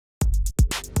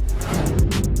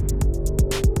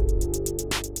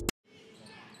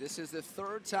This is the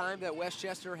third time that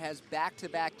Westchester has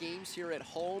back-to-back games here at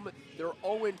home. They're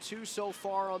 0-2 so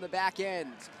far on the back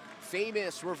end.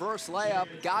 Famous reverse layup,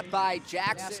 got by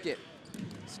Jackson.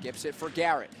 Skips it for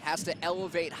Garrett, has to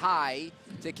elevate high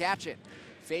to catch it.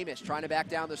 Famous trying to back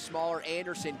down the smaller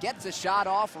Anderson, gets a shot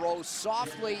off, rolls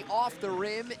softly off the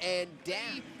rim and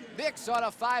down. Knicks on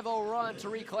a 5-0 run to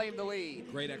reclaim the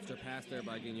lead. Great extra pass there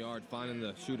by Guignard, finding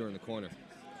the shooter in the corner.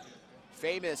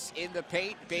 Famous in the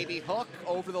paint, baby hook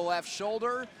over the left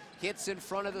shoulder, hits in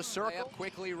front of the circle,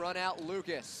 quickly run out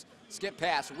Lucas. Skip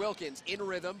pass, Wilkins in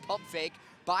rhythm, pump fake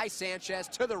by Sanchez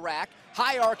to the rack.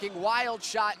 High arcing, wild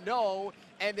shot, no,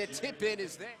 and the tip in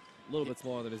is there. A little bit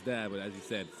smaller than his dad, but as you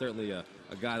said, certainly a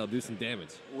guy that'll do some damage.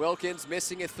 Wilkins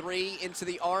missing a three into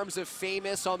the arms of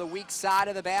Famous on the weak side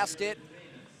of the basket.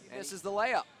 This is the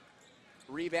layup.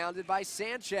 Rebounded by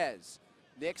Sanchez.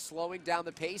 Knicks slowing down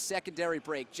the pace, secondary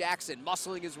break. Jackson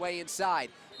muscling his way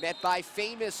inside. Met by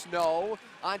Famous, no.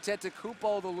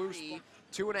 Antetokounmpo the loose.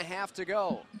 2.5 to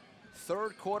go.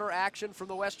 Third quarter action from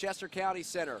the Westchester County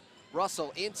Center.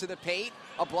 Russell into the paint,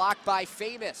 a block by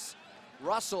Famous.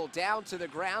 Russell down to the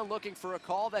ground looking for a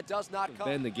call that does not come.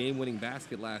 Ben, the game-winning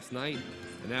basket last night,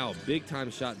 and now a big-time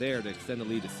shot there to extend the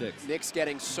lead to 6. Knicks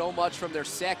getting so much from their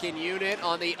second unit.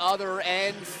 On the other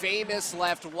end, Famous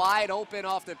left wide open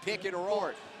off the pick and roll.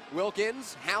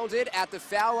 Wilkins hounded at the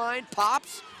foul line,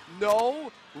 pops,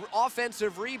 no.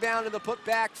 Offensive rebound in the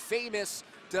putback. Famous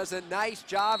does a nice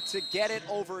job to get it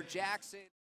over Jackson.